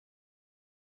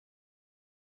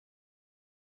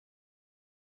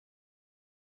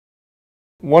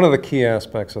One of the key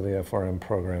aspects of the FRM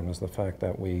program is the fact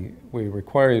that we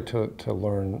require you to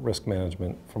learn risk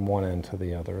management from one end to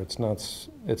the other. It's not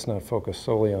focused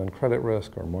solely on credit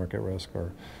risk or market risk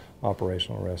or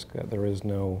operational risk. There is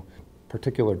no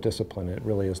particular discipline. It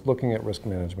really is looking at risk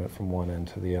management from one end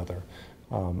to the other.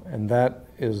 And that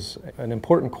is an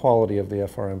important quality of the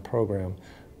FRM program,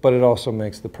 but it also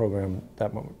makes the program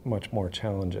that much more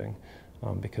challenging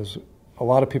because a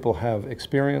lot of people have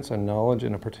experience and knowledge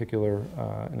in a particular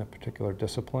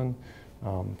discipline,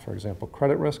 for example,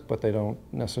 credit risk, but they don't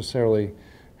necessarily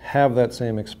have that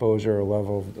same exposure or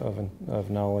level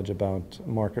of knowledge about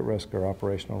market risk or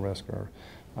operational risk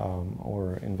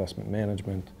or investment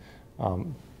management.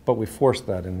 But we force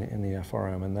that in the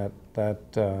FRM, and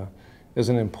that is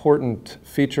an important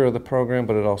feature of the program,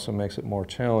 but it also makes it more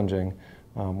challenging,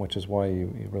 which is why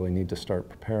you really need to start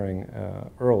preparing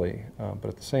early. But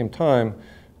at the same time,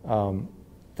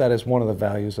 that is one of the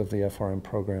values of the FRM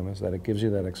program, is that it gives you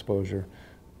that exposure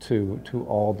to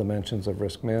all dimensions of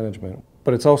risk management.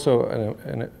 But it's also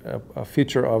a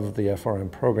feature of the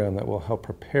FRM program that will help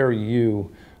prepare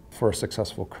you for a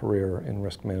successful career in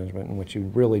risk management, in which you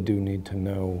really do need to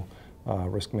know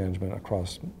risk management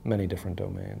across many different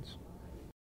domains.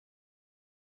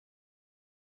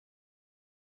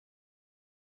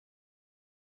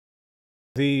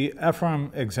 The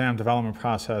FRM exam development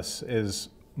process is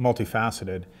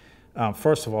multifaceted.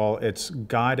 First of all, it's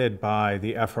guided by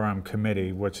the FRM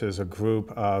committee, which is a group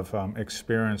of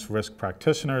experienced risk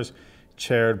practitioners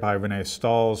chaired by Renee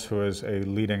Stahls, who is a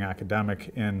leading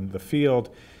academic in the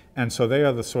field. And so they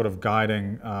are the sort of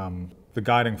guiding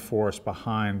force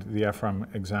behind the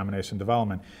FRM examination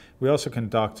development. We also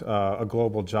conduct a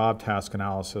global job task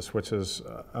analysis, which is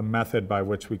a method by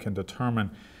which we can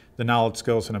determine the knowledge,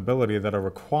 skills, and ability that are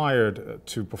required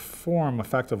to perform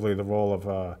effectively the role of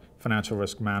a financial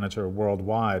risk manager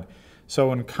worldwide.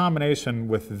 So in combination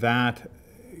with that,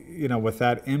 with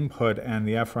that input and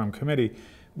the FRM committee,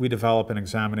 we develop an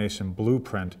examination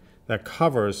blueprint that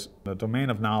covers the domain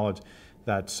of knowledge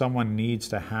that someone needs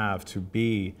to have to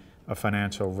be a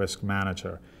financial risk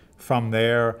manager. From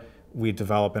there, we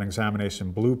develop an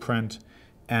examination blueprint,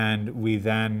 and we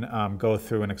then go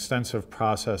through an extensive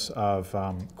process of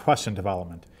question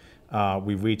development.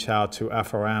 We reach out to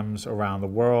FRMs around the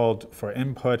world for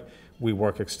input. We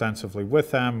work extensively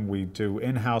with them. We do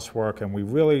in-house work, and we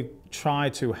really try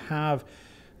to have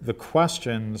the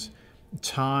questions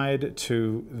tied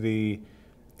to the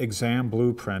exam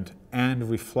blueprint and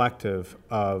reflective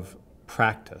of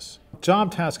practice.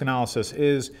 Job task analysis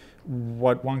is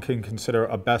what one can consider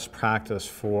a best practice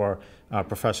for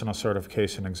professional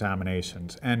certification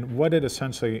examinations. And what it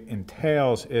essentially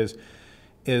entails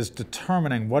is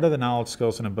determining what are the knowledge,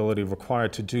 skills, and ability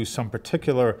required to do some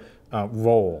particular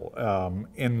role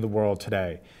in the world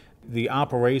today. The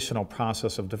operational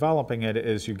process of developing it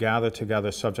is you gather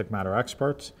together subject matter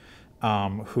experts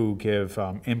who give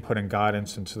input and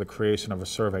guidance into the creation of a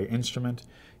survey instrument.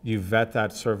 You vet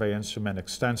that survey instrument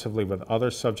extensively with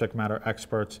other subject matter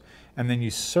experts, and then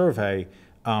you survey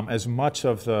as much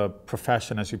of the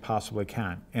profession as you possibly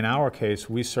can. In our case,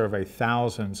 we survey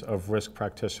thousands of risk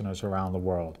practitioners around the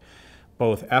world,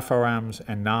 both FRMs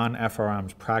and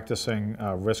non-FRMs practicing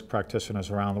risk practitioners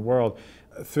around the world,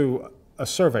 through a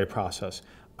survey process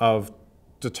of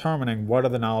determining what are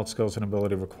the knowledge, skills, and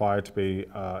ability required to be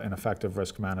an effective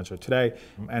risk manager today.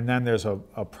 And then there's a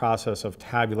process of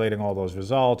tabulating all those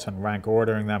results and rank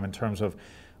ordering them in terms of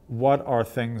what are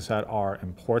things that are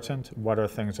important, what are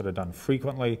things that are done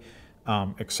frequently,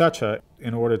 etc.,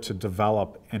 in order to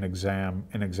develop an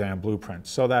exam blueprint,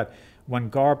 so that when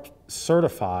GARP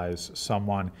certifies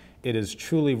someone, it is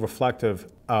truly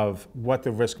reflective of what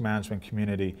the risk management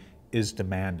community is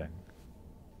demanding.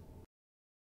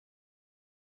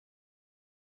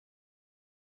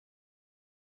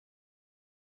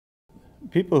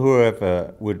 People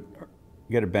who would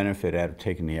get a benefit out of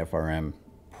taking the FRM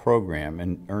program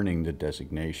and earning the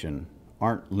designation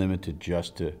aren't limited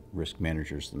just to risk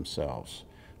managers themselves.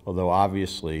 Although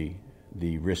obviously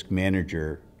the risk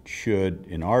manager should,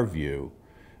 in our view,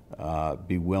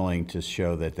 be willing to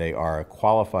show that they are a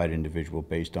qualified individual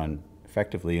based on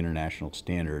effectively international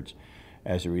standards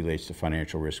as it relates to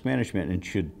financial risk management, and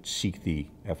should seek the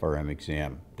FRM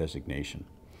exam designation.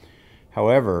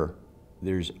 However,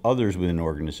 there's others within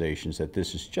organizations that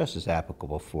this is just as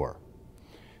applicable for.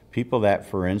 People that,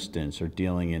 for instance, are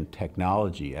dealing in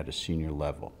technology at a senior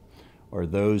level, or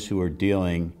those who are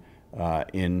dealing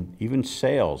in even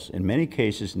sales. In many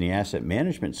cases, in the asset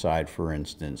management side, for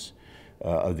instance,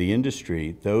 of the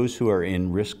industry, those who are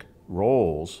in risk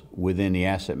roles within the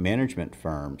asset management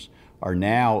firms are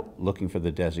now looking for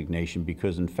the designation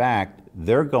because, in fact,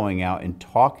 they're going out and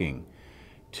talking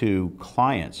to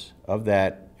clients of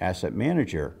that asset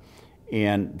manager.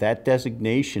 And that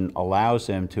designation allows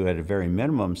them to, at a very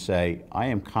minimum, say, I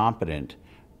am competent,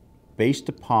 based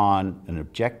upon an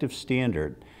objective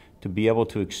standard, to be able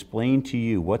to explain to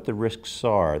you what the risks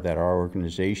are that our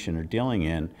organization are dealing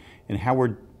in and how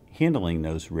we're handling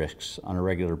those risks on a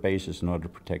regular basis in order to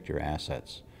protect your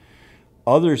assets.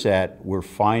 Others that we're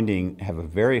finding have a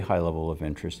very high level of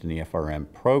interest in the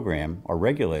FRM program are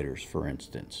regulators, for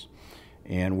instance.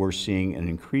 And we're seeing an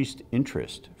increased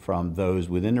interest from those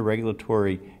within the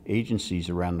regulatory agencies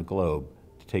around the globe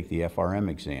to take the FRM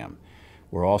exam.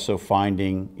 We're also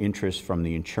finding interest from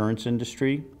the insurance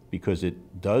industry because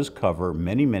it does cover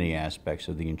many, many aspects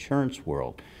of the insurance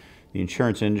world. The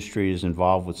insurance industry is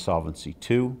involved with Solvency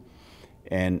II,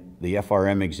 and the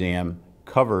FRM exam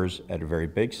covers at a very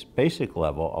basic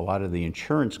level a lot of the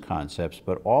insurance concepts,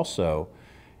 but also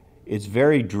it's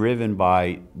very driven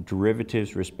by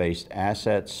derivatives, risk-based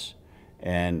assets,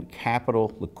 and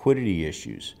capital liquidity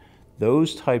issues.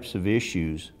 Those types of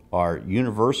issues are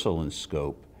universal in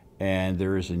scope, and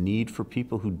there is a need for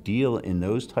people who deal in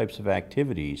those types of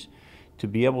activities to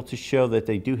be able to show that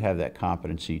they do have that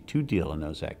competency to deal in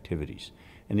those activities.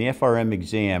 And the FRM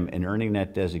exam and earning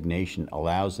that designation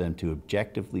allows them to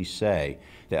objectively say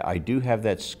that I do have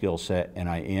that skill set and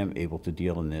I am able to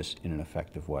deal in this in an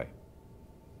effective way.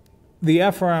 The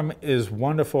FRM is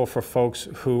wonderful for folks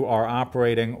who are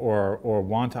operating or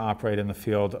want to operate in the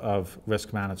field of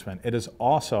risk management. It is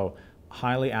also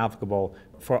highly applicable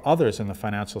for others in the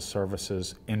financial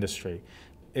services industry.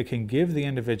 It can give the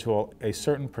individual a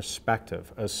certain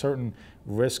perspective, a certain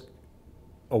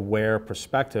risk-aware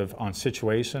perspective on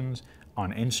situations,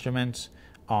 on instruments,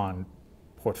 on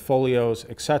portfolios,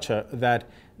 etc., that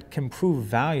can prove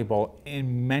valuable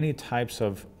in many types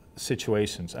of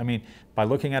situations. I mean, by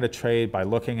looking at a trade, by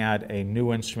looking at a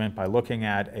new instrument, by looking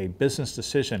at a business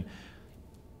decision,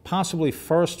 possibly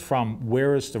first from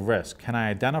where is the risk? Can I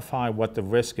identify what the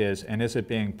risk is, and is it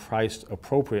being priced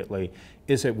appropriately?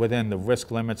 Is it within the risk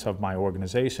limits of my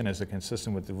organization? Is it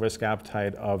consistent with the risk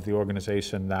appetite of the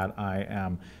organization that I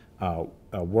am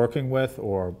working with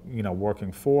or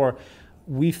working for?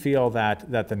 We feel that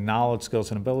the knowledge,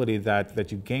 skills, and ability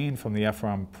that you gain from the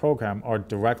FRM program are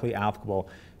directly applicable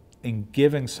in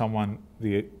giving someone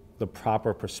the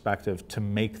proper perspective to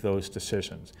make those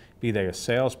decisions, be they a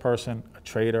salesperson, a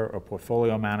trader, a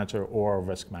portfolio manager, or a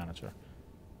risk manager.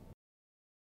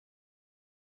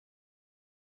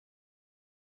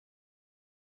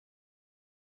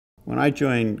 When I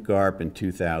joined GARP in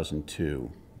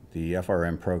 2002, the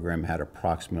FRM program had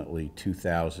approximately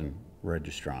 2,000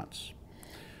 registrants.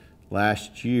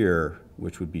 Last year,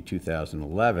 which would be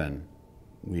 2011,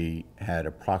 we had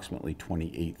approximately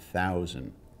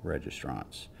 28,000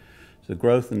 registrants. So the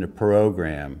growth in the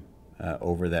program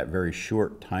over that very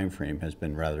short time frame has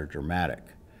been rather dramatic.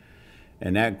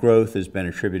 And that growth has been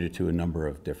attributed to a number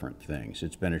of different things.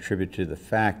 It's been attributed to the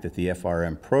fact that the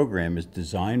FRM program is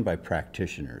designed by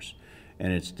practitioners.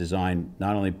 And it's designed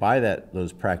not only by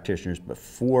those practitioners, but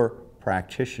for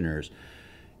practitioners.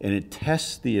 And it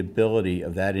tests the ability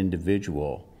of that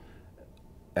individual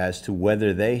as to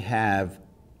whether they have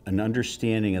an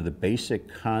understanding of the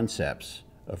basic concepts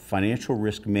of financial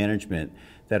risk management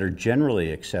that are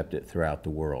generally accepted throughout the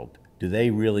world. Do they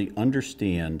really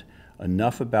understand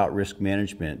enough about risk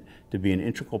management to be an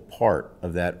integral part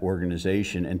of that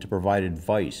organization and to provide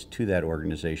advice to that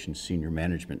organization's senior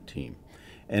management team?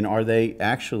 And do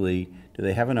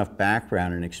they have enough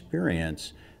background and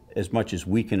experience, as much as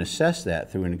we can assess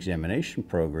that through an examination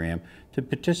program, to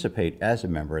participate as a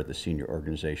member of the senior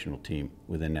organizational team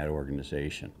within that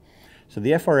organization? So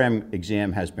the FRM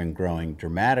exam has been growing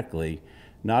dramatically,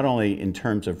 not only in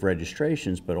terms of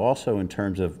registrations, but also in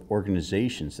terms of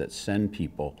organizations that send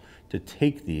people to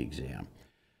take the exam.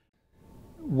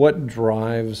 What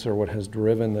drives or what has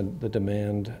driven the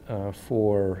demand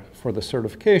for the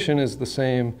certification is the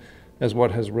same as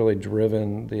what has really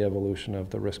driven the evolution of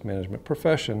the risk management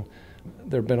profession.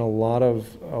 There have been a lot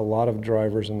of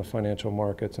drivers in the financial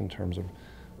markets in terms of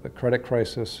the credit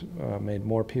crisis made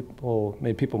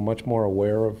people much more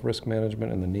aware of risk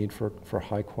management and the need for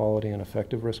high quality and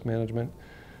effective risk management.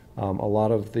 A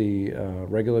lot of the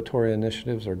regulatory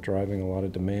initiatives are driving a lot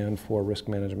of demand for risk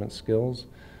management skills.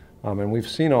 And we've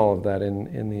seen all of that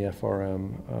in the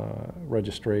FRM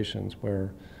registrations,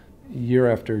 where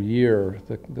year after year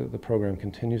the program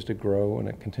continues to grow, and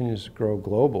it continues to grow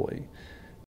globally.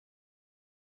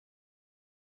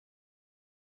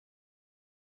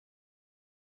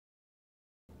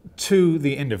 To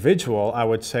the individual, I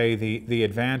would say the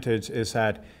advantage is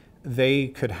that they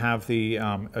could have the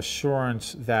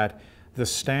assurance that the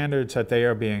standards that they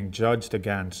are being judged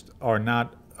against are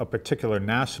not a particular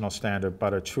national standard,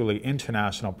 but a truly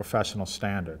international professional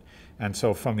standard. And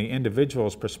so from the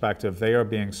individual's perspective, they are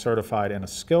being certified in a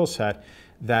skill set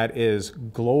that is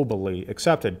globally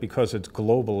accepted because it's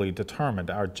globally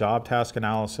determined. Our job task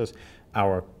analysis,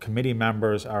 our committee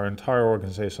members, our entire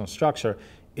organizational structure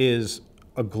is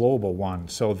a global one.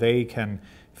 So they can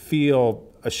feel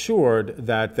assured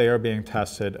that they are being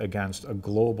tested against a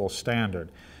global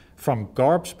standard. From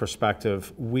GARP's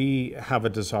perspective, we have a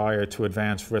desire to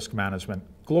advance risk management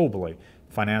globally.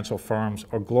 Financial firms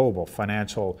are global.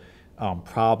 Financial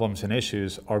problems and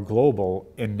issues are global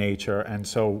in nature, and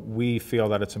so we feel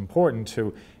that it's important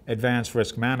to advance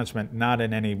risk management not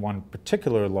in any one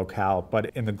particular locale, but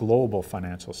in the global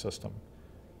financial system.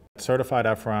 Certified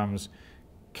FRMs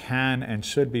can and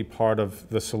should be part of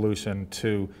the solution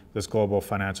to this global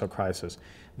financial crisis.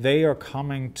 They are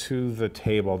coming to the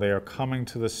table, they are coming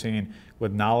to the scene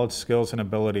with knowledge, skills, and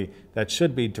ability that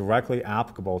should be directly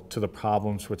applicable to the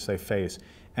problems which they face.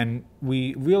 And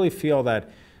we really feel that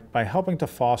by helping to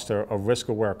foster a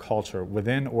risk-aware culture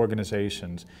within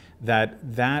organizations,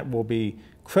 that will be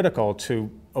critical to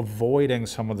avoiding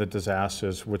some of the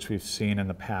disasters which we've seen in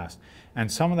the past. And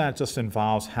some of that just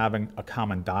involves having a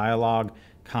common dialogue,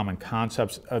 common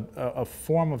concepts, a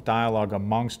form of dialogue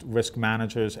amongst risk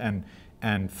managers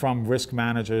and from risk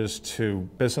managers to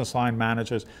business line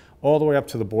managers, all the way up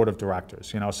to the board of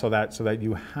directors, so that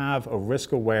you have a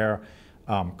risk-aware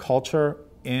culture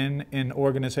in an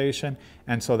organization,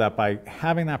 and so that by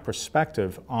having that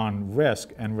perspective on risk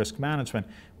and risk management,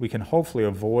 we can hopefully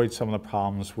avoid some of the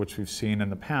problems which we've seen in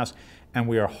the past, and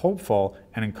we are hopeful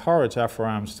and encourage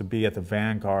FRMs to be at the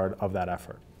vanguard of that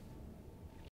effort.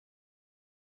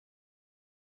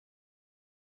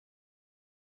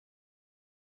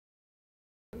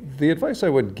 The advice I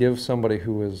would give somebody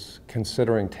who is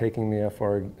considering taking the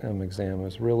FRM exam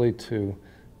is really to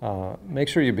make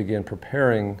sure you begin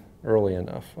preparing early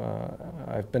enough.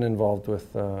 I've been involved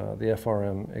with the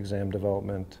FRM exam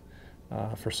development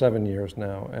for 7 years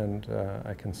now, and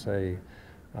I can say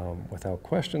without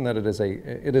question that it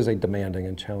is a demanding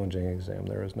and challenging exam.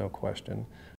 There is no question.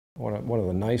 One of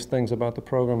the nice things about the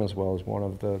program, as well as one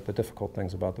of the difficult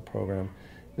things about the program,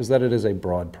 is that it is a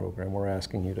broad program. We're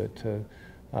asking you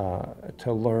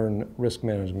to learn risk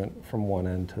management from one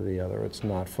end to the other. It's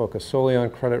not focused solely on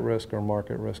credit risk or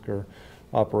market risk or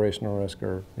operational risk,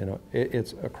 or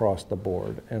it's across the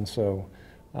board. And so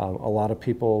a lot of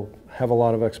people have a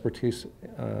lot of expertise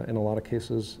in a lot of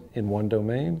cases in one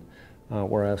domain.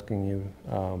 We're asking you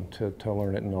to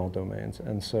learn it in all domains.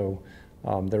 And so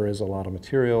there is a lot of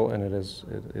material, and it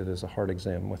is a hard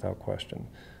exam without question.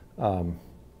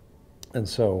 And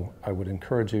so I would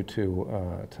encourage you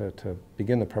to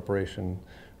begin the preparation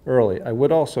early. I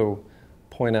would also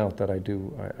point out that I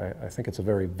think it's a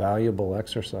very valuable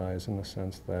exercise in the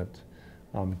sense that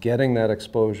getting that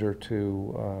exposure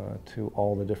to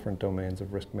all the different domains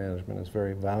of risk management is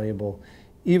very valuable,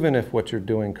 even if what you're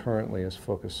doing currently is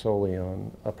focused solely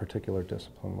on a particular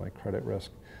discipline like credit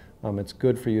risk. It's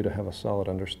good for you to have a solid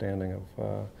understanding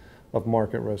of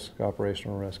market risk,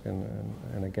 operational risk,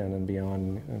 and again, and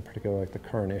beyond, in particular, like the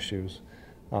current issues,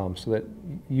 so that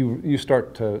you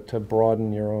start to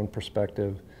broaden your own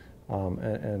perspective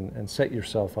and set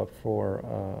yourself up for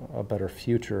a better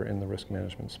future in the risk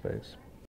management space.